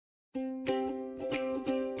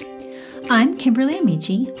I'm Kimberly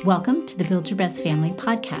Amici. Welcome to the Build Your Best Family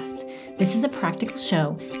podcast. This is a practical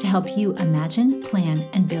show to help you imagine, plan,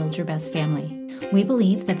 and build your best family. We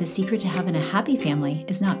believe that the secret to having a happy family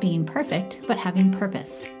is not being perfect, but having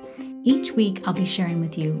purpose. Each week, I'll be sharing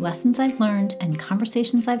with you lessons I've learned and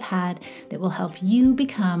conversations I've had that will help you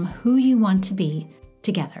become who you want to be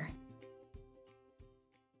together.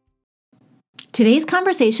 Today's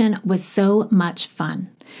conversation was so much fun.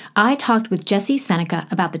 I talked with Jessie Seneca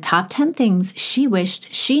about the top 10 things she wished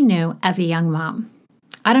she knew as a young mom.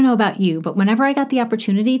 I don't know about you, but whenever I got the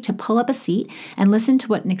opportunity to pull up a seat and listen to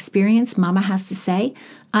what an experienced mama has to say,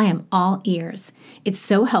 I am all ears. It's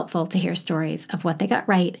so helpful to hear stories of what they got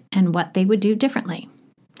right and what they would do differently.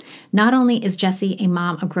 Not only is Jessie a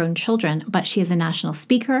mom of grown children, but she is a national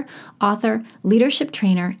speaker, author, leadership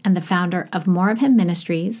trainer, and the founder of More of Him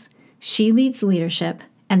Ministries, She Leads Leadership,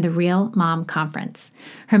 and the Real Mom Conference.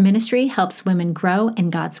 Her ministry helps women grow in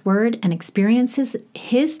God's Word and experiences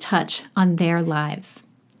His touch on their lives.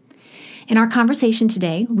 In our conversation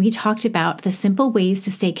today, we talked about the simple ways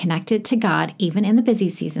to stay connected to God even in the busy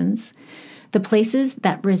seasons, the places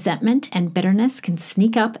that resentment and bitterness can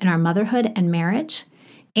sneak up in our motherhood and marriage,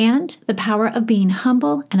 and the power of being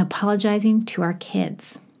humble and apologizing to our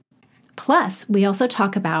kids. Plus, we also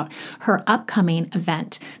talk about her upcoming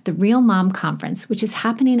event, the Real Mom Conference, which is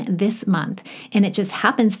happening this month, and it just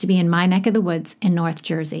happens to be in my neck of the woods in North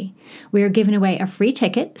Jersey. We are giving away a free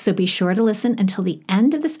ticket, so be sure to listen until the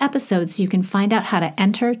end of this episode so you can find out how to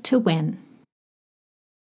enter to win.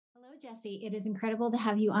 Hello, Jessie. It is incredible to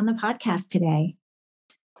have you on the podcast today.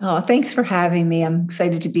 Oh, thanks for having me. I'm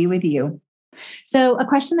excited to be with you. So, a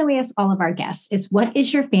question that we ask all of our guests is, what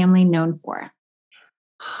is your family known for?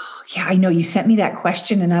 Yeah, I know you sent me that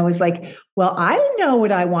question and I was like, well, I know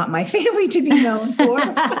what I want my family to be known for.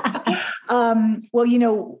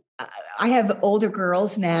 I have older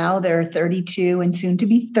girls now. They're 32 and soon to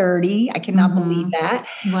be 30. I cannot believe that.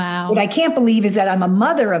 Wow. What I can't believe is that I'm a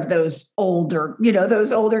mother of those older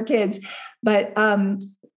kids. But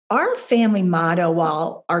our family motto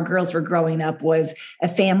while our girls were growing up was a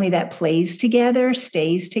family that plays together,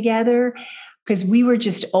 stays together. Because we were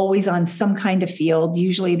just always on some kind of field,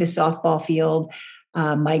 usually the softball field.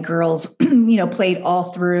 My girls, played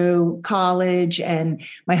all through college, and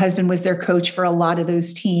my husband was their coach for a lot of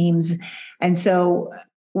those teams. And so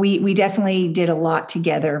we definitely did a lot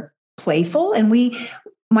together, playful. And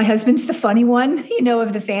my husband's the funny one,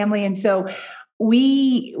 of the family. And so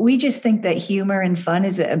we just think that humor and fun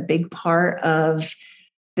is a big part of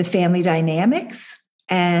the family dynamics.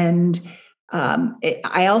 And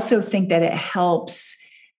I also think that it helps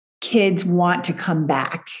kids want to come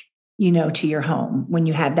back, to your home when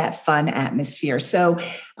you have that fun atmosphere. So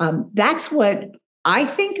that's what I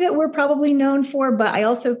think that we're probably known for. But I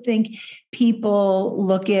also think people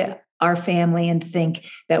look at our family and think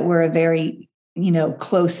that we're a very,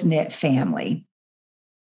 close-knit family.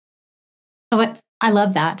 Oh, I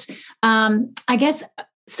love that. I guess.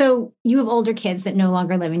 So you have older kids that no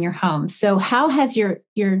longer live in your home. So how has your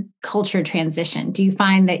culture transitioned? Do you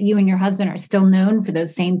find that you and your husband are still known for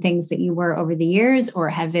those same things that you were over the years, or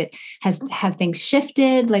have things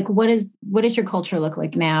shifted? Like, what does your culture look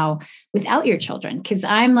like now without your children? Because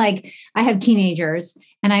I have teenagers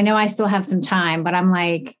and I know I still have some time, but I'm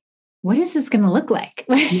like, what is this going to look like?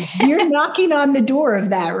 You're knocking on the door of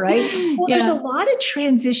that, right? Well, Yeah. There's a lot of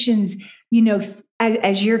transitions,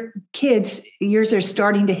 as your kids, yours are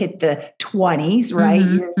starting to hit the 20s, right?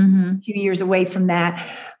 You're a few years away from that.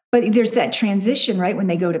 But there's that transition, right? When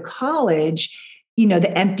they go to college,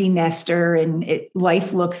 the empty nester and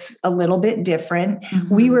life looks a little bit different.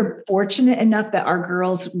 We were fortunate enough that our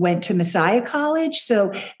girls went to Messiah College.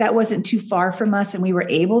 So that wasn't too far from us. And we were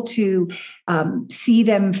able to see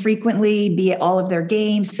them frequently, be at all of their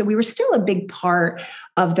games. So we were still a big part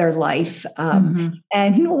of their life. And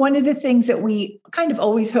one of the things that we kind of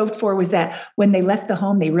always hoped for was that when they left the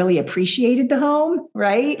home, they really appreciated the home,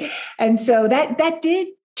 right? And so that did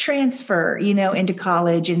transfer, into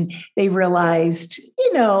college, and they realized,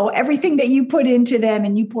 everything that you put into them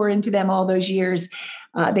and you pour into them all those years,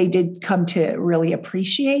 they did come to really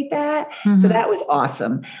appreciate that. So that was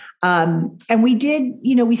awesome. And we did,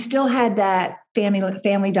 we still had that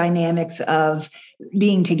family dynamics of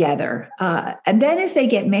being together. And then as they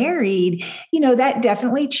get married, that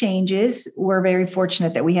definitely changes. We're very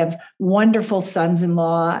fortunate that we have wonderful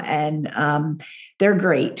sons-in-law, and they're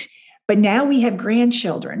great. But now we have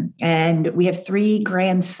grandchildren, and we have 3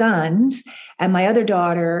 grandsons. And my other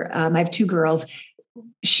daughter, I have 2 girls.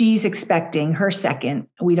 She's expecting her second.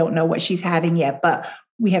 We don't know what she's having yet, but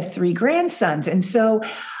we have 3 grandsons. And so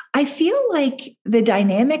I feel like the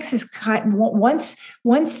dynamics is once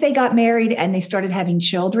they got married and they started having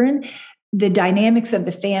children, the dynamics of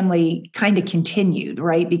the family kind of continued,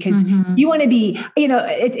 right? Because you want to be,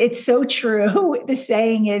 it's so true. The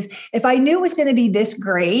saying is, if I knew it was going to be this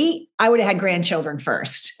great, I would have had grandchildren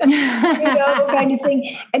first, kind of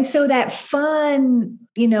thing. And so that fun,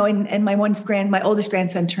 and my oldest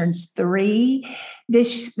grandson turns 3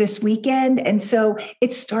 this weekend. And so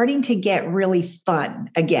it's starting to get really fun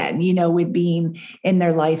again, with being in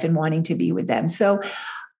their life and wanting to be with them. So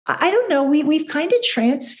I don't know. We've kind of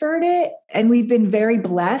transferred it, and we've been very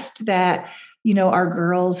blessed that, our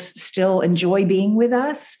girls still enjoy being with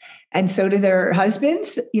us, and so do their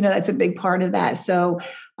husbands. That's a big part of that. So,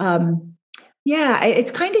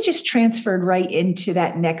 it's kind of just transferred right into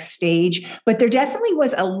that next stage. But there definitely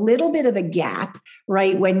was a little bit of a gap,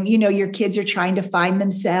 right? When, your kids are trying to find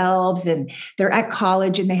themselves and they're at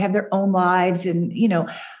college and they have their own lives. And,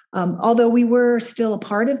 although we were still a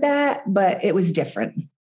part of that, but it was different.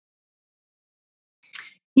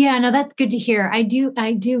 Yeah, no, that's good to hear. I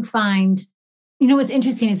do find, what's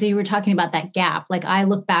interesting is that you were talking about that gap. Like I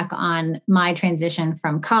look back on my transition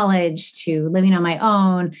from college to living on my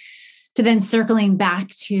own to then circling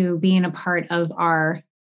back to being a part of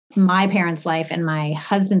my parents' life and my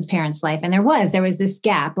husband's parents' life. And there was this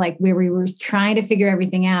gap, like where we were trying to figure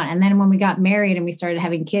everything out. And then when we got married and we started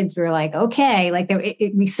having kids, we were like, okay, like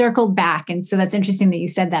we circled back. And so that's interesting that you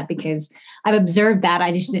said that, because I've observed that.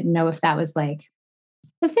 I just didn't know if that was like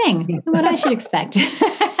the thing, what I should expect.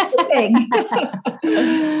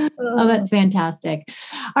 Oh, that's fantastic.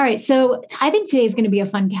 All right. So I think today is going to be a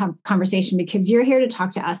fun conversation because you're here to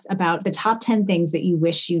talk to us about the top 10 things that you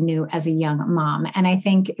wish you knew as a young mom. And I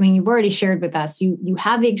think, you've already shared with us, you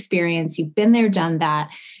have the experience, you've been there, done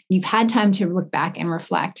that. You've had time to look back and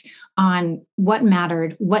reflect on what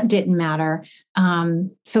mattered, what didn't matter.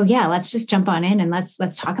 So yeah, let's just jump on in and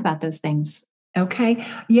let's talk about those things. Okay.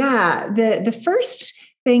 Yeah. The first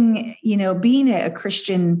thing, being a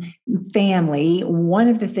Christian family, one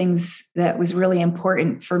of the things that was really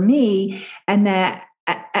important for me, and that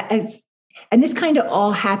and this kind of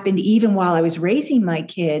all happened even while I was raising my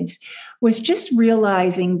kids, was just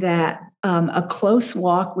realizing that a close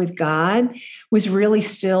walk with God was really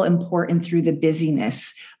still important through the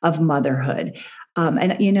busyness of motherhood.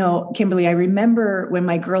 And Kimberly, I remember when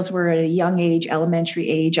my girls were at a young age, elementary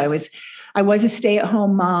age, I was a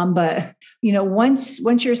stay-at-home mom, but once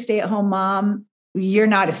you're a stay-at-home mom, you're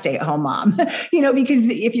not a stay-at-home mom, because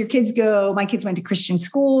if your kids my kids went to Christian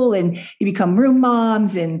school and you become room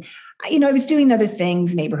moms. And, I was doing other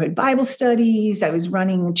things, neighborhood Bible studies. I was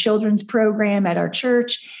running a children's program at our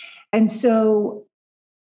church. And so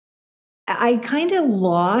I kind of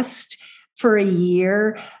lost for a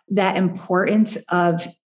year that importance of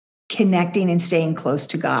connecting and staying close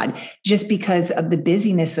to God just because of the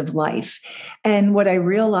busyness of life. And what I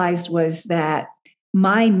realized was that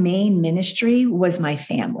my main ministry was my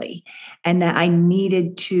family, and that I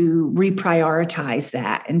needed to reprioritize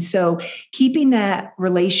that. And so keeping that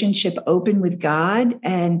relationship open with God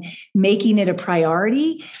and making it a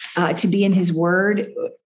priority to be in His Word,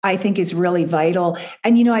 I think is really vital.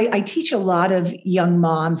 And, I teach a lot of young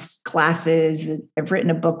moms classes. I've written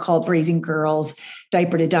a book called Raising Girls,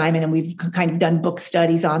 Diaper to Diamond, and we've kind of done book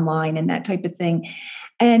studies online and that type of thing.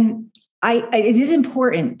 And it is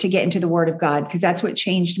important to get into the Word of God because that's what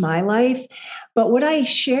changed my life. But what I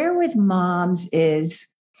share with moms is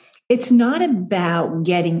it's not about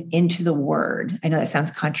getting into the Word. I know that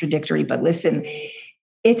sounds contradictory, but listen,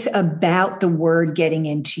 it's about the Word getting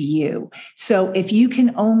into you. So if you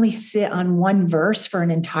can only sit on one verse for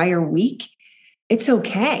an entire week, it's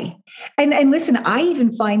okay. And listen, I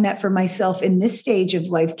even find that for myself in this stage of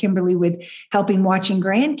life, Kimberly, with helping watching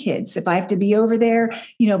grandkids. If I have to be over there,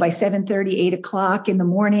 by 7:30, 8:00 in the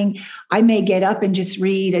morning, I may get up and just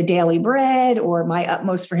read a Daily Bread or My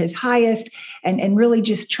Utmost for His Highest and really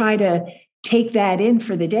just try to take that in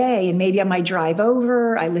for the day. And maybe on my drive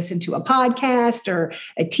over, I listen to a podcast or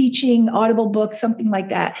a teaching audible book, something like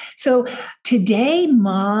that. So today,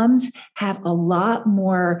 moms have a lot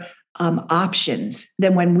more options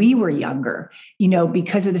than when we were younger,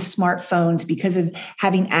 because of the smartphones, because of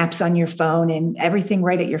having apps on your phone and everything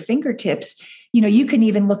right at your fingertips. You can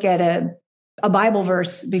even look at a Bible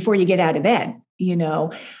verse before you get out of bed,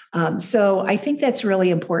 So I think that's really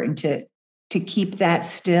important to keep that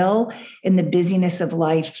still in the busyness of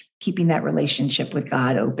life, keeping that relationship with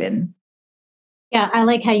God open. Yeah, I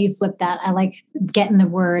like how you flip that. I like getting the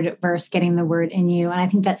Word versus getting the Word in you. And I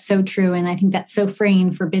think that's so true. And I think that's so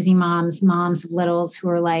freeing for busy moms of littles who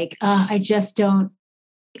are like, I just don't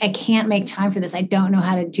I can't make time for this. I don't know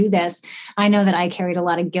how to do this. I know that I carried a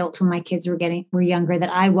lot of guilt when my kids were younger,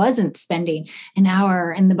 that I wasn't spending an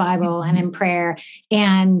hour in the Bible and in prayer.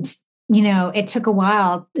 And, it took a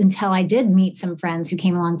while until I did meet some friends who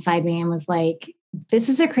came alongside me and was like, this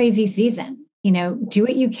is a crazy season, do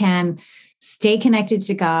what you can, stay connected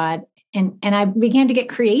to God. And I began to get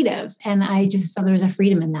creative, and I just felt there was a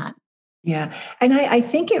freedom in that. Yeah. And I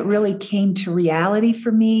think it really came to reality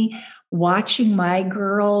for me watching my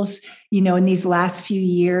girls, in these last few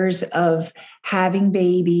years of having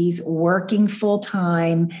babies, working full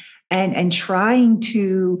time, and trying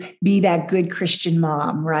to be that good Christian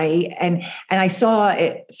mom, right? And I saw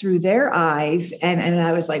it through their eyes, and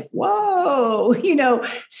I was like, whoa,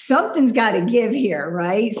 something's got to give here,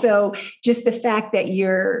 right? So just the fact that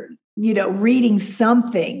you're, reading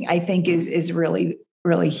something, I think is really,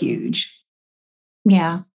 really huge.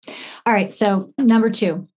 Yeah. All right. So number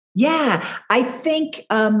 2. Yeah, I think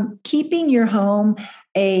keeping your home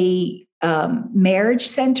a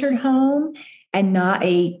marriage-centered home and not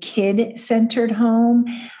a kid-centered home,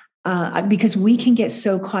 because we can get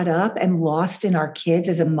so caught up and lost in our kids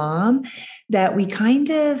as a mom that we kind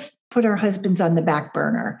of put our husbands on the back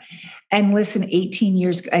burner. And listen, 18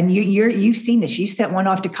 years, and you've seen this. You sent one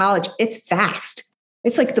off to college. It's fast.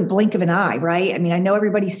 It's like the blink of an eye, right? I mean, I know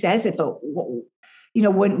everybody says it, but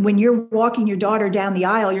when you're walking your daughter down the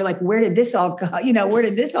aisle, you're like, where did this all go? Where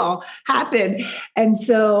did this all happen? And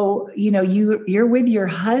so, you're with your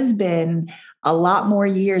husband a lot more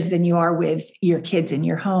years than you are with your kids in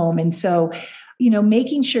your home. And so,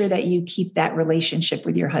 making sure that you keep that relationship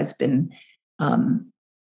with your husband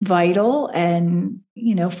vital and,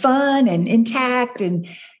 fun and intact. And,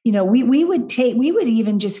 we would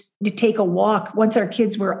even just take a walk once our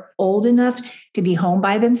kids were old enough to be home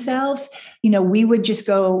by themselves. We would just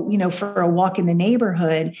go, for a walk in the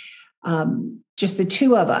neighborhood, just the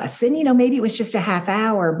two of us. And, maybe it was just a half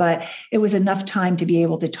hour, but it was enough time to be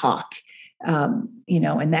able to talk. And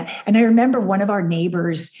I remember one of our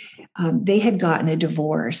neighbors, they had gotten a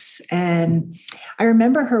divorce. And I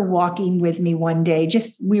remember her walking with me one day,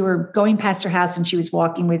 we were going past her house and she was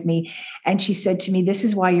walking with me. And she said to me, "This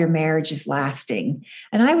is why your marriage is lasting."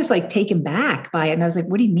 And I was like taken back by it. And I was like,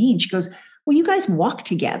 "What do you mean?" She goes, "Well, you guys walk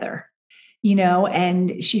together."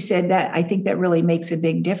 And she said that I think that really makes a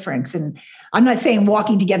big difference. And I'm not saying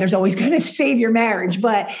walking together is always going to save your marriage,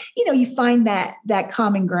 but, you find that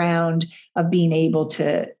common ground of being able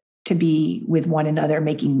to be with one another,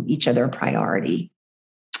 making each other a priority.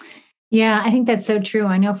 Yeah, I think that's so true.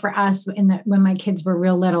 I know for us, when my kids were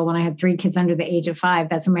real little, when I had 3 kids under the age of 5,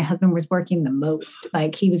 that's when my husband was working the most.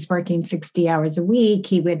 Like he was working 60 hours a week.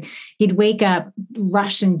 He'd wake up,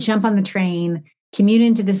 rush and jump on the train, commute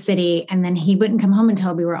into the city, and then he wouldn't come home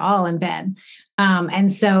until we were all in bed.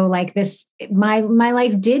 And so like my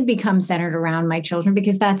life did become centered around my children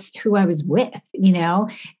because that's who I was with,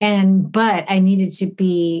 but I needed to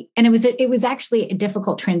be, and it was actually a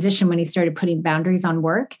difficult transition when he started putting boundaries on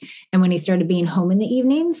work. And when he started being home in the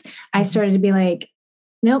evenings, I started to be like,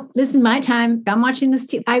 nope, this is my time. I'm watching this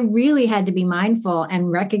TV. I really had to be mindful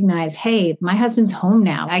and recognize, hey, my husband's home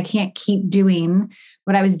now. I can't keep doing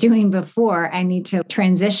what I was doing before. I need to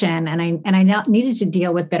transition. And I now needed to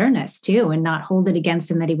deal with bitterness too, and not hold it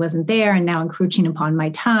against him that he wasn't there and now encroaching upon my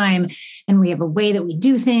time. And we have a way that we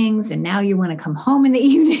do things. And now you want to come home in the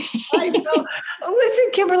evening. I know. Listen,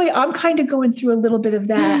 Kimberly, I'm kind of going through a little bit of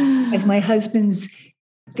that as my husband's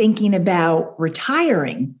thinking about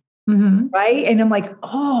retiring. Mm-hmm. Right. And I'm like,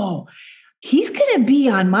 oh, he's going to be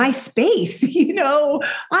on my space. I'm going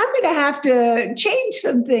to have to change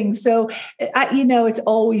some things. So, it's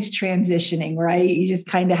always transitioning, right? You just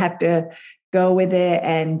kind of have to go with it.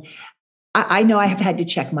 And I know I have had to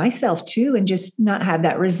check myself too, and just not have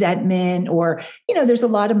that resentment or, there's a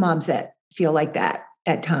lot of moms that feel like that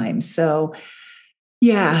at times. So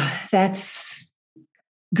yeah, that's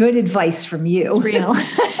good advice from you. It's real.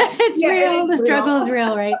 It's real. The struggle is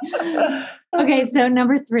real, right? Okay. So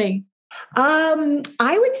number 3.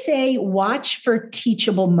 I would say watch for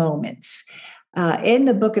teachable moments. In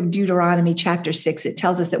the book of Deuteronomy, chapter 6, it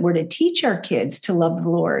tells us that we're to teach our kids to love the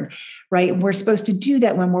Lord, right? We're supposed to do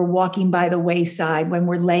that when we're walking by the wayside, when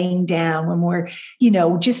we're laying down, when we're,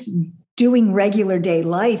 just doing regular day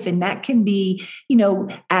life. And that can be,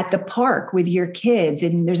 at the park with your kids.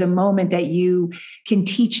 And there's a moment that you can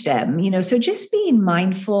teach them, so just being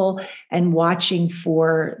mindful and watching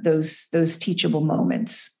for those teachable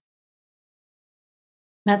moments.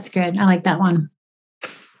 That's good. I like that one.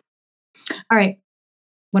 All right.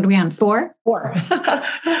 What are we on? 4? 4.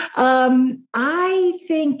 Let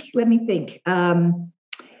me think.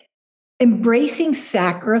 embracing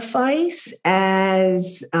sacrifice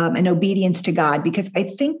as an obedience to God, because I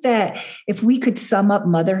think that if we could sum up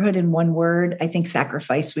motherhood in one word, I think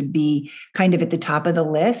sacrifice would be kind of at the top of the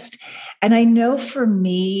list. And I know for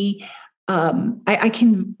me, I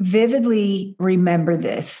can vividly remember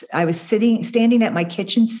this. I was standing at my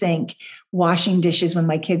kitchen sink, washing dishes when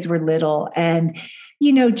my kids were little, and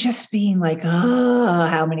just being like, oh,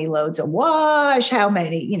 how many loads of wash, how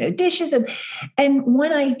many, dishes. And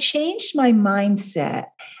when I changed my mindset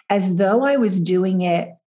as though I was doing it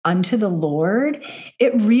unto the Lord,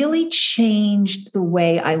 it really changed the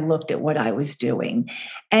way I looked at what I was doing.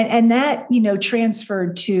 And that,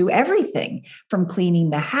 transferred to everything from cleaning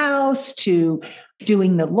the house to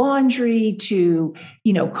doing the laundry to,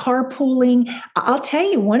 carpooling. I'll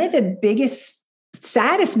tell you, one of the biggest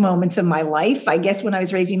saddest moments of my life, I guess, when I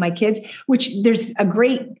was raising my kids, which there's a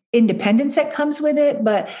great independence that comes with it.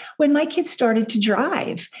 But when my kids started to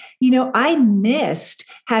drive, I missed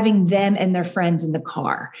having them and their friends in the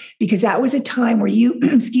car, because that was a time where you,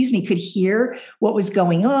 could hear what was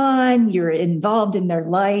going on. You're involved in their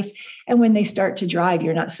life. And when they start to drive,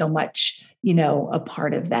 you're not so much, a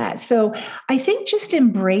part of that. So I think just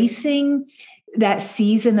embracing that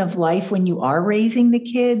season of life when you are raising the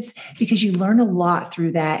kids, because you learn a lot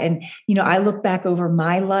through that. And, I look back over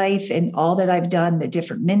my life and all that I've done, the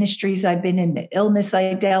different ministries I've been in, the illness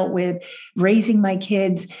I dealt with, raising my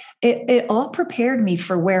kids, it all prepared me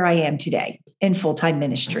for where I am today in full-time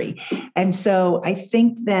ministry. And so I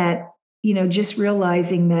think that, just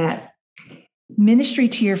realizing that ministry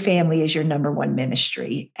to your family is your number one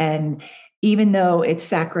ministry. And even though it's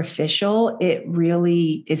sacrificial, it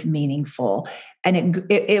really is meaningful, and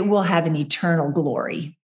it will have an eternal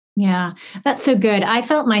glory. Yeah, that's so good. I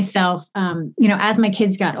felt myself, as my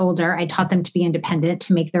kids got older, I taught them to be independent,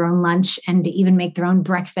 to make their own lunch and to even make their own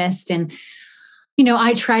breakfast. And,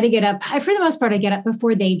 I try to get up. For the most part, I get up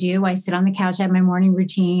before they do. I sit on the couch, I have my morning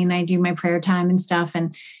routine. I do my prayer time and stuff.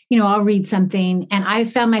 And, I'll read something. And I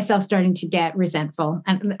found myself starting to get resentful.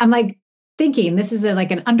 And I'm like, thinking this is like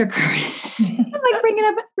an undercurrent. I'm like bringing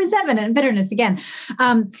up resentment and bitterness again.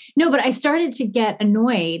 No, but I started to get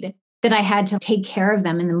annoyed that I had to take care of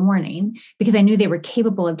them in the morning because I knew they were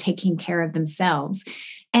capable of taking care of themselves.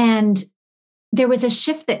 And there was a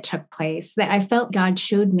shift that took place that I felt God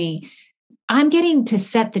showed me. I'm getting to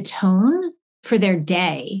set the tone for their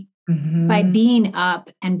day by being up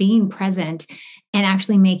and being present and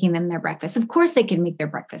actually making them their breakfast. Of course, they can make their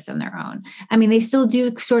breakfast on their own. I mean, they still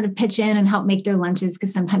do sort of pitch in and help make their lunches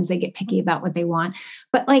because sometimes they get picky about what they want.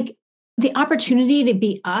 But like the opportunity to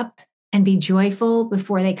be up and be joyful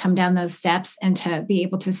before they come down those steps and to be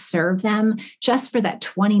able to serve them just for that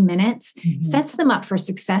 20 minutes sets them up for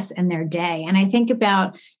success in their day. And I think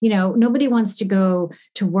about, nobody wants to go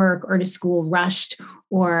to work or to school rushed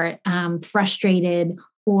or frustrated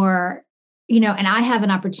or, and I have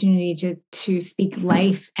an opportunity to speak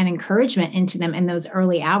life and encouragement into them in those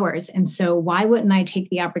early hours. And so why wouldn't I take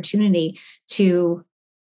the opportunity to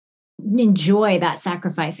enjoy that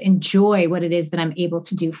sacrifice, enjoy what it is that I'm able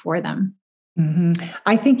to do for them?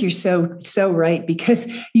 I think you're so right, because,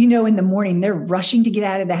 in the morning they're rushing to get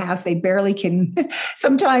out of the house. They barely can.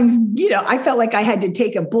 Sometimes, I felt like I had to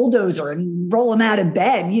take a bulldozer and roll them out of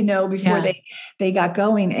bed, before they got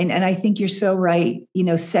going. And I think you're so right.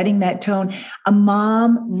 Setting that tone, a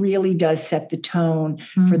mom really does set the tone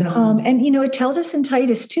for the home. And, it tells us in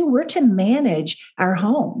Titus too, we're to manage our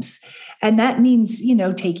homes. And that means,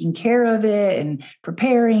 taking care of it and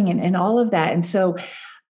preparing and all of that. And so,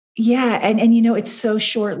 yeah. And it's so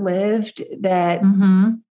short-lived that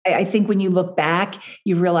I think when you look back,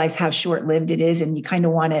 you realize how short-lived it is. And you kind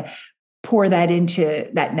of want to pour that into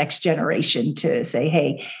that next generation to say,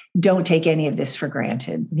 hey, don't take any of this for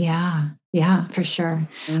granted. Yeah. Yeah, for sure.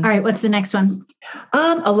 All right. What's the next one?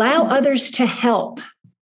 Allow others to help.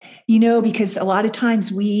 Because a lot of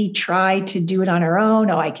times we try to do it on our own.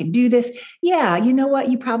 Oh, I can do this. Yeah, you know what?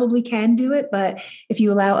 You probably can do it. But if you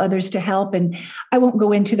allow others to help, and I won't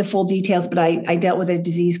go into the full details, but I dealt with a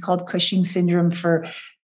disease called Cushing syndrome for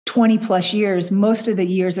 20 plus years. Most of the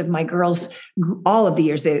years of my girls, all of the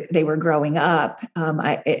years they were growing up.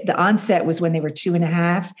 The onset was when they were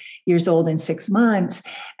 2.5 years old and 6 months.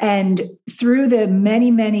 And through the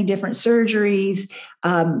many, many different surgeries,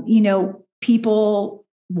 people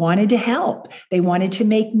wanted to help. They wanted to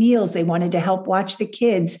make meals. They wanted to help watch the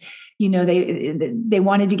kids. They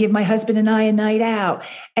wanted to give my husband and I a night out.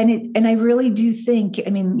 And I really do think, I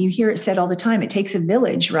mean, you hear it said all the time, it takes a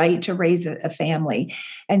village, right, to raise a family.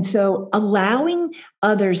 And so allowing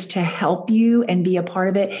others to help you and be a part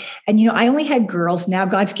of it. And, I only had girls. Now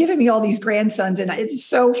God's given me all these grandsons and it's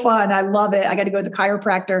so fun. I love it. I got to go to the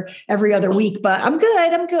chiropractor every other week, but I'm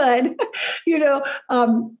good.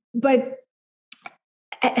 But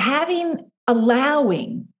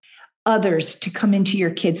allowing others to come into your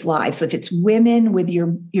kids' lives, if it's women with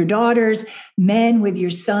your daughters, men with your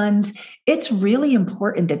sons, it's really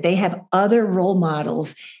important that they have other role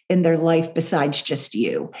models in their life besides just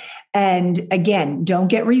you. And again, don't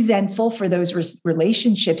get resentful for those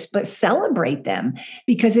relationships, but celebrate them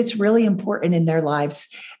because it's really important in their lives.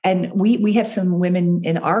 And we have some women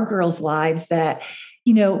in our girls' lives that,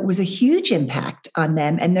 was a huge impact on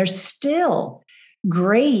them, and they're still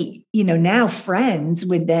great, now friends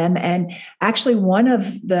with them. And actually one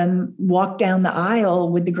of them walked down the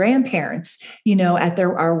aisle with the grandparents, at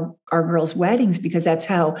our girls' weddings, because that's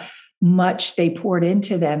how much they poured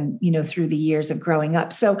into them, through the years of growing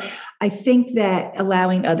up. So I think that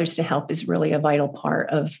allowing others to help is really a vital part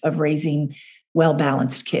of raising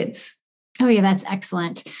well-balanced kids. Oh, yeah, that's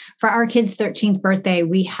excellent. For our kid's 13th birthday,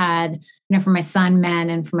 we had, for my son, men,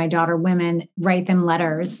 and for my daughter, women, write them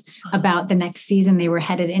letters about the next season they were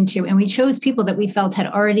headed into. And we chose people that we felt had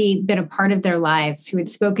already been a part of their lives, who had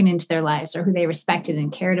spoken into their lives or who they respected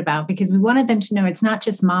and cared about, because we wanted them to know it's not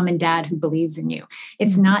just mom and dad who believes in you.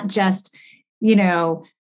 It's not just,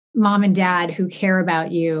 mom and dad who care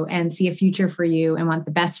about you and see a future for you and want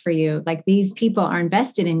the best for you. Like, these people are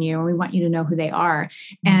invested in you and we want you to know who they are.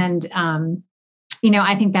 And,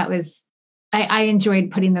 I think that was, I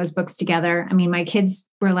enjoyed putting those books together. I mean, my kids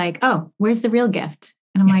were like, oh, where's the real gift?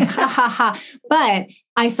 And I'm like, ha, ha, ha. But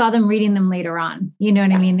I saw them reading them later on. You know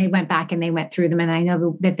what I mean? They went back and they went through them, and I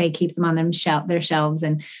know that they keep them on their shelves.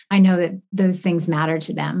 And I know that those things matter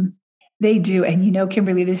to them. They do. And,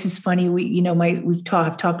 Kimberly, this is funny.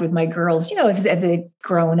 I've talked with my girls, as they've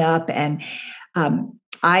grown up, and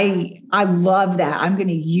I love that. I'm going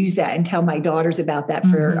to use that and tell my daughters about that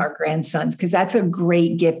for our grandsons, because that's a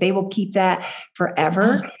great gift. They will keep that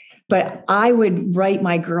forever. But I would write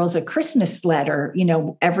my girls a Christmas letter,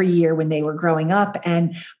 every year when they were growing up.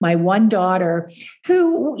 And my one daughter,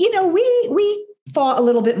 who, we fought a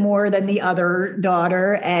little bit more than the other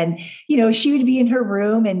daughter. And, she would be in her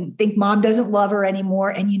room and think mom doesn't love her anymore.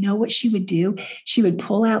 And you know what she would do? She would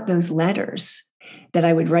pull out those letters that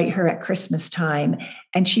I would write her at Christmas time,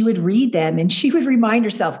 and she would read them, and she would remind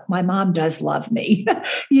herself, my mom does love me.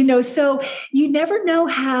 So you never know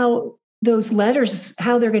how those letters,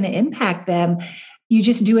 how they're going to impact them. You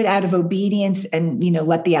just do it out of obedience and,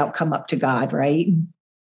 let the outcome up to God, right?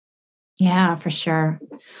 Yeah, for sure.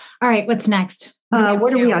 All right. What's next?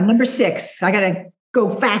 What are we on? Number 6. I got to go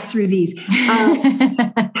fast through these.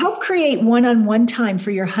 Help create one-on-one time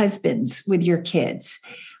for your husbands with your kids.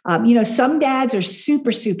 Some dads are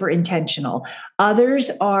super, super intentional.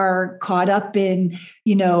 Others are caught up in,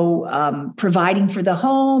 providing for the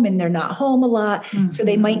home, and they're not home a lot. So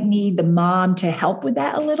they might need the mom to help with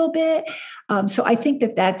that a little bit. So I think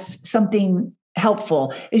that that's something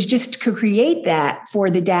helpful, is just to create that for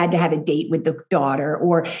the dad to have a date with the daughter,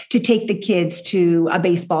 or to take the kids to a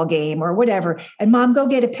baseball game or whatever. And mom, go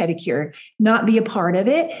get a pedicure, not be a part of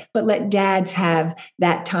it, but let dads have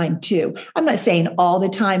that time too. I'm not saying all the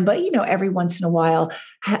time, but, every once in a while,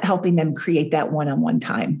 helping them create that one-on-one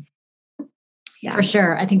time. Yeah, for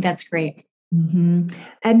sure. I think that's great. Mm-hmm.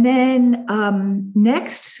 And then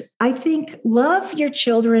next, I think love your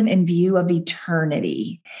children in view of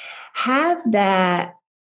eternity. Have that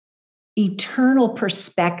eternal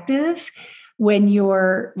perspective when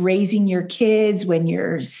you're raising your kids, when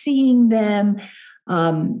you're seeing them,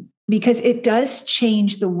 because it does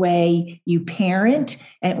change the way you parent,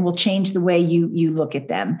 and it will change the way you look at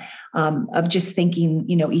them, of just thinking,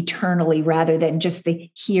 eternally rather than just the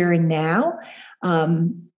here and now.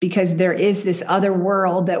 Because there is this other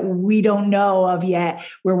world that we don't know of yet,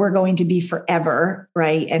 where we're going to be forever,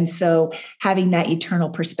 right? And so having that eternal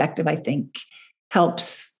perspective, I think,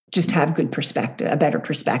 helps just have good perspective, a better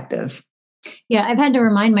perspective. Yeah, I've had to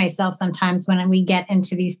remind myself sometimes when we get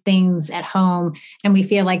into these things at home and we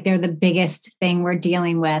feel like they're the biggest thing we're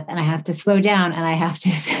dealing with, and I have to slow down and I have to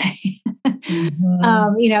say,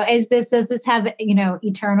 does this have,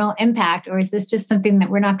 eternal impact, or is this just something that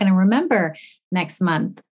we're not going to remember next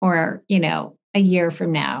month or, a year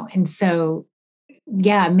from now? And so,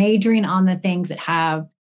 yeah, majoring on the things that have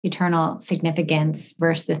eternal significance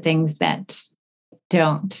versus the things that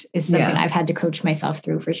don't is something I've had to coach myself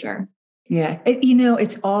through for sure. Yeah.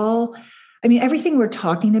 It's all, everything we're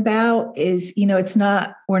talking about is,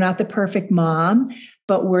 we're not the perfect mom,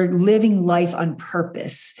 but we're living life on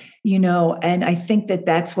purpose, and I think that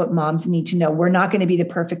that's what moms need to know. We're not going to be the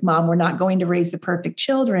perfect mom. We're not going to raise the perfect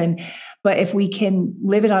children, but if we can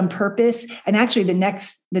live it on purpose, and actually the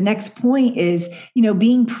next point is,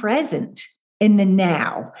 being present in the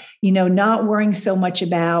now, not worrying so much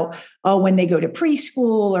about, when they go to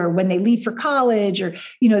preschool or when they leave for college or,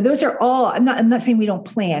 those are all, I'm not saying we don't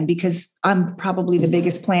plan, because I'm probably the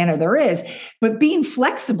biggest planner there is, but being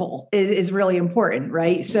flexible is really important,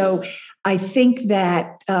 right? So I think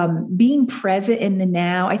that being present in the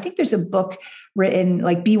now, I think there's a book written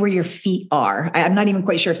like Be Where Your Feet Are. I'm not even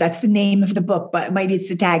quite sure if that's the name of the book, but maybe it's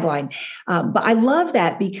the tagline. But I love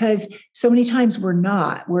that because so many times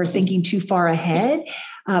we're thinking too far ahead.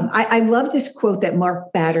 I love this quote that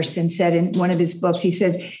Mark Batterson said in one of his books. He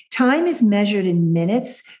says, time is measured in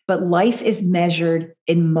minutes, but life is measured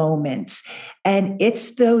in moments. And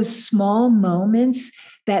it's those small moments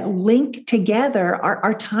that link together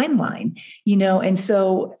our timeline, and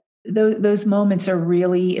so those moments are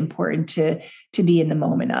really important to be in the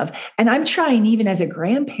moment of. And I'm trying, even as a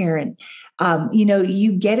grandparent,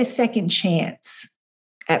 you get a second chance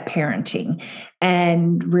at parenting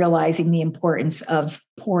and realizing the importance of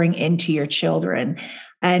pouring into your children.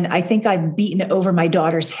 And I think I've beaten over my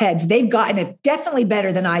daughter's heads. They've gotten it definitely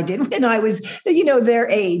better than I did when I was, their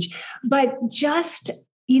age. But just,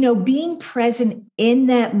 being present in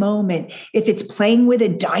that moment, if it's playing with a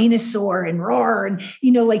dinosaur and roar and,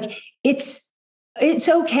 it's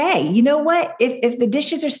okay. You know what? If the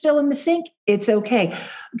dishes are still in the sink, it's okay.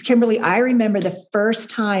 Kimberly, I remember the first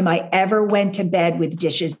time I ever went to bed with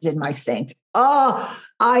dishes in my sink. Oh,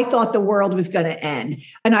 I thought the world was going to end.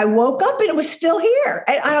 And I woke up and it was still here.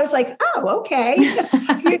 And I was like, oh, okay.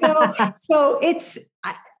 So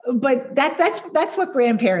but that's what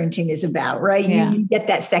grandparenting is about, right? Yeah. You get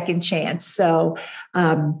that second chance. So,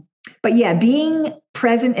 but yeah, being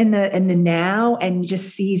present in the now and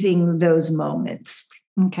just seizing those moments.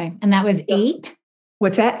 Okay. And that was 8.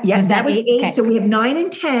 What's that? Yeah, that was 8. Okay. So we have 9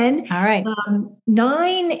 and 10. All right.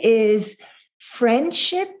 9 is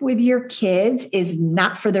friendship with your kids is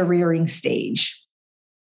not for the rearing stage.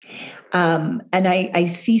 And I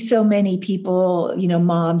see so many people,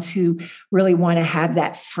 moms who really want to have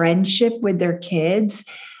that friendship with their kids.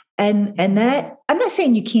 And that, I'm not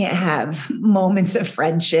saying you can't have moments of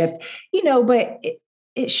friendship, but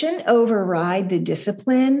it shouldn't override the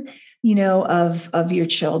discipline, of your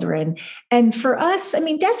children. And for us,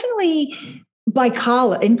 definitely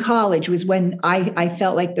in college was when I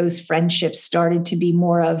felt like those friendships started to be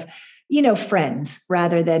more of, friends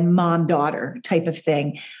rather than mom-daughter type of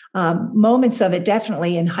thing. Moments of it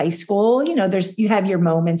definitely in high school, you have your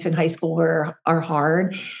moments in high school where are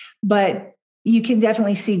hard, but you can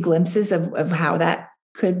definitely see glimpses of how that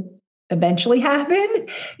could eventually happen,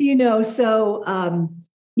 So,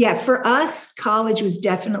 yeah, for us, college was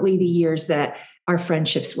definitely the years that our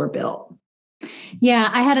friendships were built. Yeah,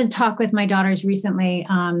 I had a talk with my daughters recently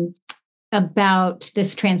about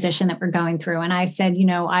this transition that we're going through. And I said,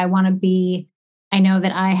 I know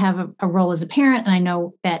that I have a role as a parent, and I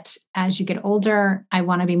know that as you get older, I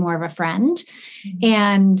want to be more of a friend. Mm-hmm.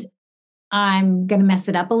 And I'm going to mess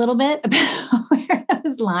it up a little bit about where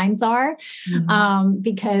those lines are,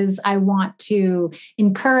 because I want to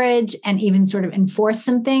encourage and even sort of enforce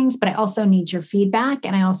some things, but I also need your feedback,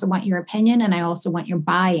 and I also want your opinion, and I also want your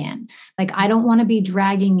buy-in. Like, I don't want to be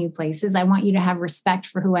dragging you places. I want you to have respect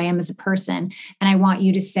for who I am as a person. And I want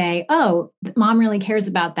you to say, oh, mom really cares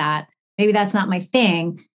about that. Maybe that's not my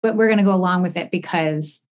thing, but we're going to go along with it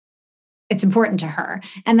because it's important to her.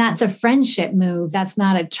 And that's a friendship move. That's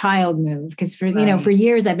not a child move. Because for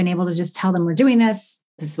years, I've been able to just tell them we're doing this.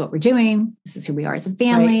 This is what we're doing. This is who we are as a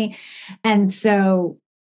family. Right. And so,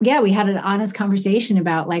 yeah, we had an honest conversation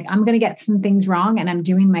about like, I'm going to get some things wrong, and I'm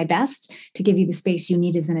doing my best to give you the space you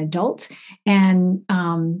need as an adult. And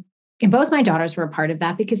both my daughters were a part of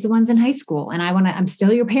that, because the one's in high school, and I'm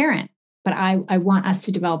still your parent, but I want us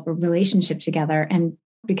to develop a relationship together. And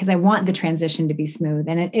because I want the transition to be smooth,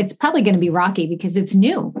 and it's probably going to be rocky because it's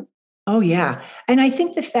new. Oh, yeah. And I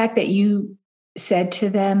think the fact that you said to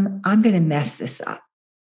them, I'm going to mess this up.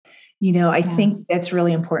 I think that's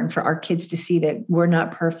really important for our kids to see that we're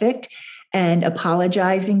not perfect, and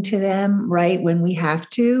apologizing to them, right, when we have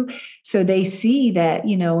to. So they see that,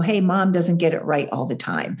 hey, mom doesn't get it right all the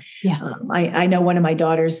time. Yeah. I know one of my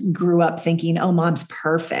daughters grew up thinking, oh, mom's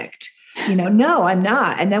perfect. No, I'm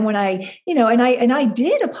not. And then when and I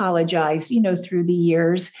did apologize, through the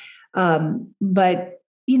years. But,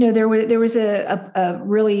 there was a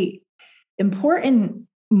really important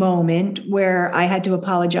moment where I had to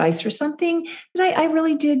apologize for something that I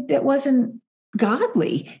really did that wasn't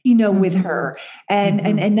godly, with her.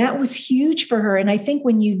 And that was huge for her. And I think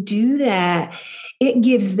when you do that, it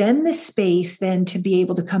gives them the space then to be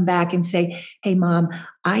able to come back and say, hey, mom,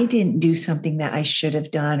 I didn't do something that I should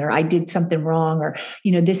have done, or I did something wrong, or,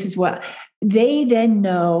 this is what they then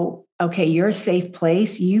know. Okay, you're a safe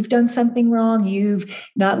place. You've done something wrong. You've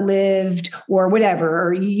not lived or whatever,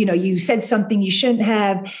 or, you said something you shouldn't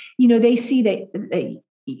have. They see that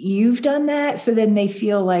you've done that. So then they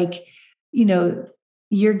feel like,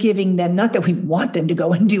 you're giving them, not that we want them to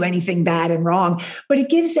go and do anything bad and wrong, but it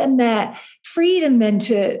gives them that freedom then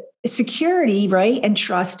to security, right? And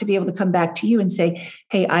trust to be able to come back to you and say,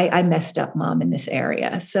 hey, I messed up, mom, in this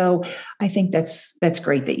area. So I think that's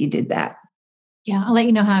great that you did that. Yeah, I'll let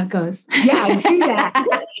you know how it goes. Yeah, do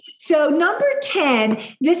that. So number 10,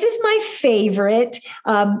 this is my favorite.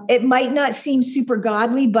 It might not seem super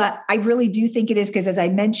godly, but I really do think it is, because as I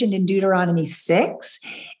mentioned in Deuteronomy 6,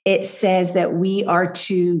 it says that we are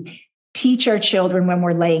to teach our children when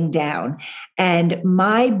we're laying down. And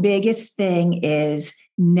my biggest thing is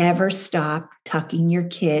never stop tucking your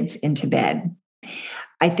kids into bed.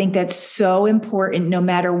 I think that's so important, no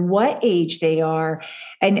matter what age they are.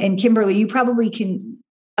 And Kimberly, you probably can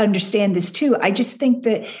understand this too. I just think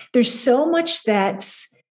that there's so much that's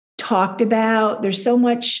talked about. There's so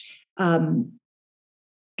much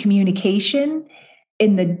communication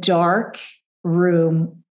in the dark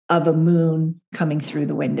room of a moon coming through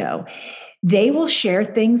the window. They will share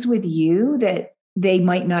things with you that they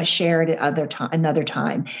might not share it at another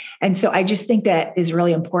time. And so I just think that is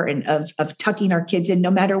really important of tucking our kids in,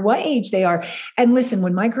 no matter what age they are. And listen,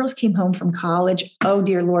 when my girls came home from college, oh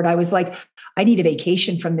dear Lord, I was like, I need a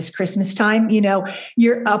vacation from this Christmas time.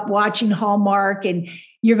 You're up watching Hallmark and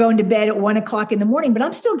you're going to bed at 1:00 in the morning, but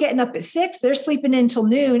I'm still getting up at 6. They're sleeping until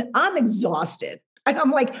noon. I'm exhausted. And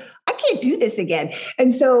I'm like, I can't do this again.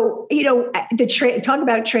 And so, talk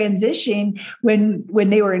about transition, when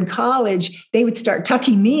they were in college, they would start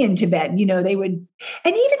tucking me into bed. They would, and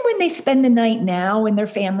even when they spend the night now, when their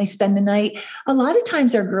families spend the night, a lot of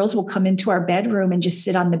times our girls will come into our bedroom and just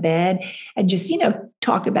sit on the bed and just,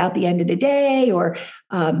 talk about the end of the day, or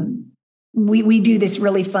we do this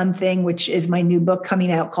really fun thing, which is my new book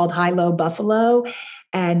coming out called High Low Buffalo.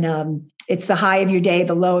 And it's the high of your day,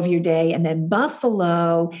 the low of your day. And then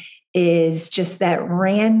Buffalo is just that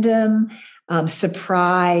random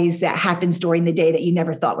surprise that happens during the day that you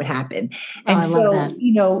never thought would happen. And so,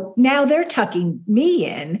 now they're tucking me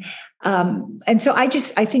in. And so I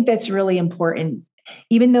think that's really important,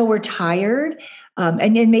 even though we're tired.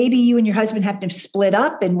 And then maybe you and your husband have to split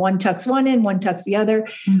up and one tucks one in, one tucks the other.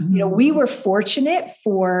 Mm-hmm. We were fortunate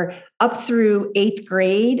for up through 8th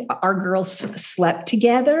grade, our girls slept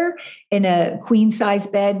together in a queen size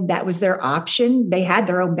bed. That was their option. They had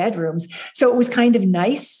their own bedrooms. So it was kind of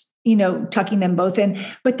nice, tucking them both in.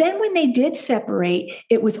 But then when they did separate,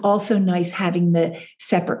 it was also nice having the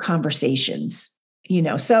separate conversations,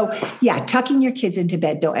 So yeah, tucking your kids into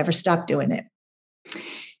bed, don't ever stop doing it.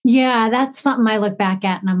 Yeah, that's something I look back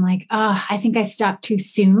at and I'm like, I think I stopped too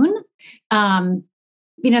soon.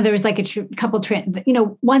 There was like a couple trends,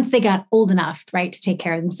 once they got old enough, right, to take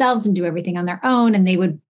care of themselves and do everything on their own. And they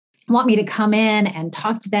would want me to come in and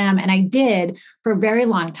talk to them. And I did for a very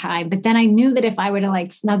long time. But then I knew that if I were to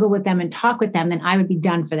like snuggle with them and talk with them, then I would be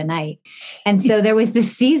done for the night. And so there was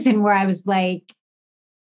this season where I was like,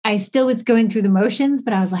 I still was going through the motions,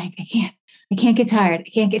 but I was like, I can't get tired. I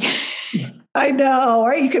can't get tired. I know,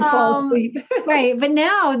 or you could fall asleep. Right. But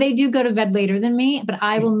now they do go to bed later than me, but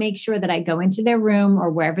I will make sure that I go into their room or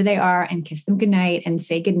wherever they are and kiss them goodnight and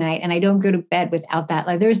say goodnight. And I don't go to bed without that.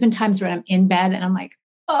 Like there's been times when I'm in bed and I'm like,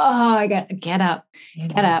 I got to get up,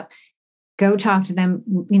 go talk to them,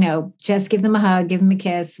 just give them a hug, give them a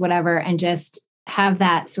kiss, whatever, and just have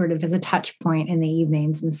that sort of as a touch point in the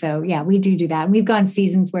evenings. And so, yeah, we do that. And we've gone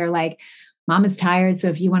seasons where like, Mom is tired. So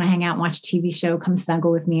if you want to hang out and watch a TV show, come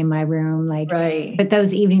snuggle with me in my room. Right. But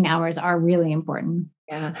those evening hours are really important.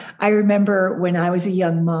 Yeah. I remember when I was a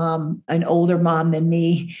young mom, an older mom than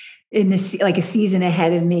me, in this, like a season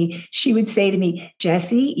ahead of me, she would say to me,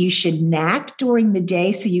 Jessie, you should nap during the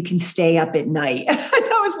day so you can stay up at night. And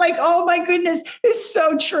I was like, oh my goodness, it's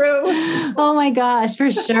so true. Oh my gosh, for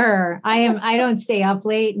sure. I don't stay up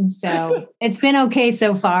late. And so it's been okay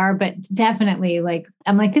so far, but definitely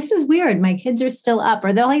I'm like, this is weird. My kids are still up,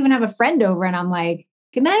 or they'll even have a friend over. And I'm like,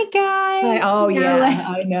 Good night, guys. Oh, yeah,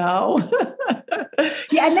 I know.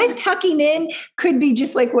 Yeah. And then tucking in could be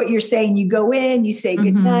just like what you're saying. You go in, you say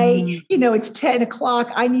good night. It's 10 o'clock.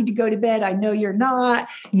 I need to go to bed. I know you're not,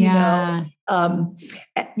 Yeah.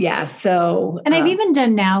 Yeah. So, and I've even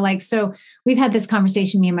done now, like, so we've had this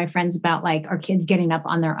conversation, me and my friends, about like our kids getting up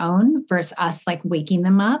on their own versus us like waking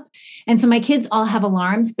them up. And so my kids all have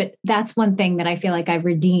alarms, but that's one thing that I feel like I've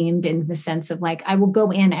redeemed in the sense of like, I will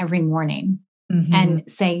go in every morning and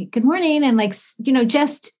say good morning. And like,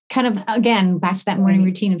 just kind of, again, back to that morning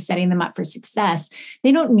routine of setting them up for success.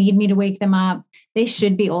 They don't need me to wake them up. They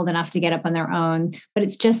should be old enough to get up on their own, but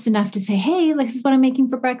it's just enough to say, hey, like, this is what I'm making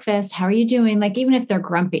for breakfast. How are you doing? Like, even if they're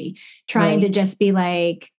grumpy, trying to just be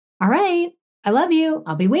like, all right, I love you.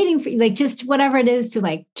 I'll be waiting for you. Like, just whatever it is to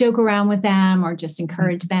like joke around with them or just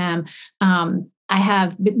encourage them. I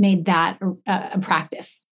have made that a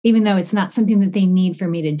practice, even though it's not something that they need for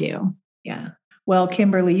me to do. Yeah. Well,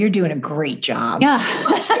 Kimberly, you're doing a great job. Yeah.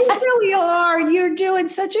 You really are. You're doing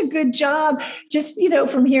such a good job. Just,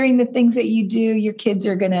 from hearing the things that you do, your kids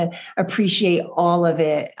are going to appreciate all of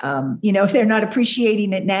it. If they're not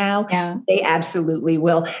appreciating it now, they absolutely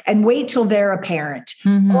will. And wait till they're a parent.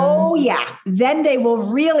 Oh, yeah. Then they will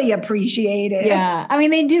really appreciate it. Yeah. I mean,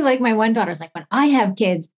 they do. Like, my one daughter's like, when I have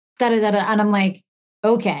kids, and I'm like,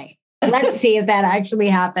 okay. Let's see if that actually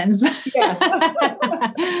happens. Yeah.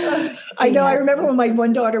 I know. I remember when my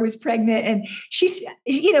one daughter was pregnant and she's,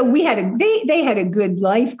 they had a good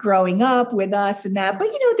life growing up with us and that, but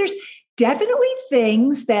there's definitely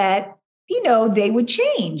things that, they would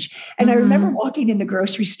change. And I remember walking in the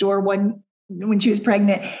grocery store when she was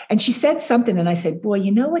pregnant and she said something and I said, boy,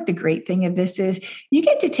 you know what the great thing of this is? You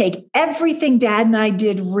get to take everything Dad and I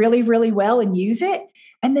did really, really well and use it.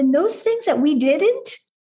 And then those things that we didn't,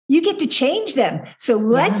 you get to change them. So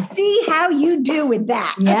let's see how you do with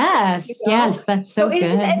that. Yes. Yes. That's so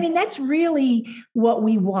good. That's really what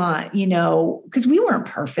we want, because we weren't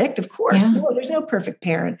perfect, of course. Yeah. No, there's no perfect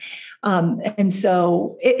parent. And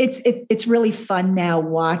so it's really fun now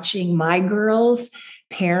watching my girls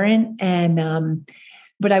parent. And,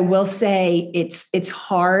 but I will say it's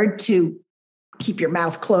hard to keep your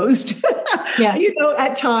mouth closed,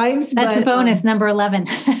 at times. That's the bonus, number 11.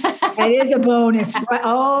 It is a bonus.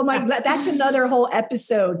 Oh my, that's another whole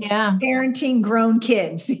episode. Yeah. Parenting grown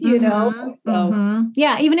kids, So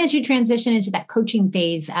yeah. Even as you transition into that coaching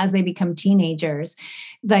phase, as they become teenagers,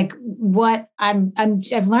 like what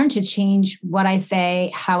I've learned to change what I say,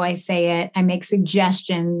 how I say it. I make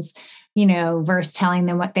suggestions, versus telling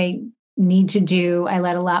them what they need to do. I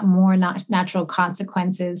let a lot more natural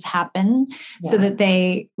consequences happen so that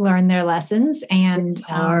they learn their lessons. And it's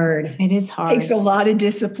hard. It is hard. It takes a lot of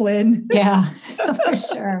discipline. Yeah, for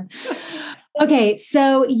sure. Okay.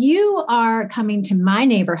 So you are coming to my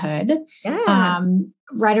neighborhood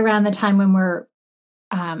right around the time when we're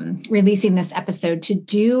releasing this episode to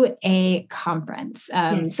do a conference.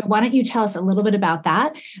 So why don't you tell us a little bit about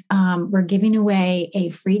that? We're giving away a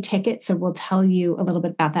free ticket. So we'll tell you a little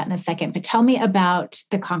bit about that in a second, but tell me about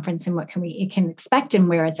the conference and what it can expect and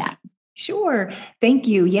where it's at. Sure. Thank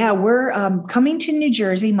you. Yeah, we're coming to New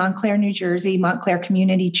Jersey, Montclair, New Jersey, Montclair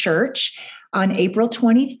Community Church on April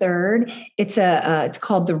 23rd. It's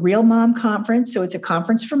called the Real Mom Conference. So it's a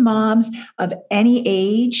conference for moms of any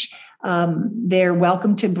age. They're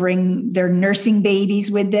welcome to bring their nursing babies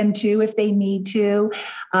with them too, if they need to.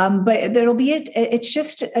 But it's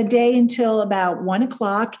just a day until about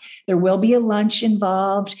 1:00. There will be a lunch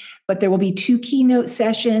involved, but there will be 2 keynote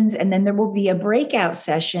sessions. And then there will be a breakout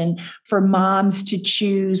session for moms to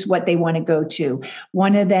choose what they want to go to.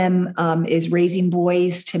 One of them is raising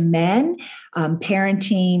boys to men,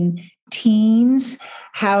 parenting teens,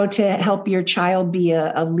 how to help your child be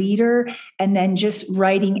a leader, and then just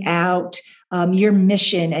writing out your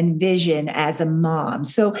mission and vision as a mom.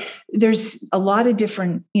 So there's a lot of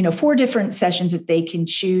different, 4 different sessions that they can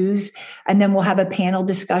choose. And then we'll have a panel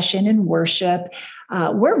discussion and worship.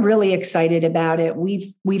 We're really excited about it.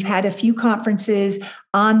 We've had a few conferences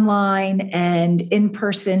online and in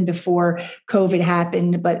person before COVID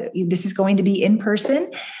happened, but this is going to be in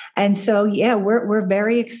person. And so, we're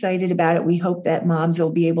very excited about it. We hope that moms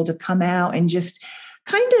will be able to come out and just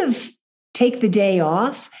kind of take the day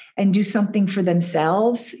off and do something for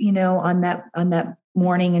themselves, on that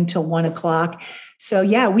morning until 1:00.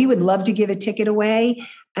 So, we would love to give a ticket away.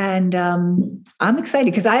 And I'm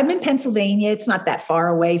excited because I'm in Pennsylvania. It's not that far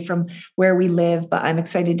away from where we live, but I'm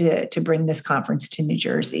excited to bring this conference to New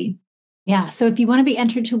Jersey. Yeah. So if you want to be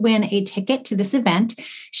entered to win a ticket to this event,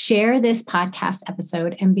 share this podcast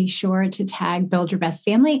episode and be sure to tag Build Your Best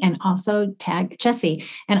Family and also tag Jessie.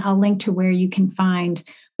 And I'll link to where you can find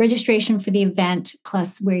registration for the event,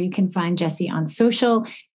 plus where you can find Jessie on social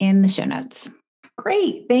in the show notes.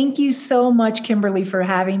 Great. Thank you so much, Kimberly, for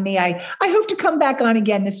having me. I hope to come back on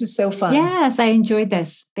again. This was so fun. Yes, I enjoyed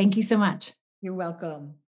this. Thank you so much. You're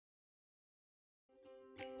welcome.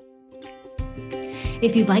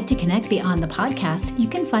 If you'd like to connect beyond the podcast, you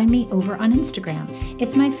can find me over on Instagram.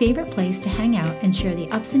 It's my favorite place to hang out and share the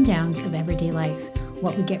ups and downs of everyday life,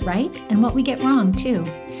 what we get right and what we get wrong too.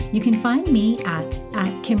 You can find me at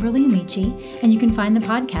Kimberly Amici, and you can find the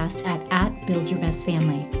podcast at Build Your Best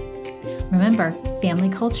Family. Remember, family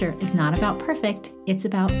culture is not about perfect, it's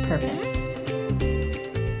about purpose.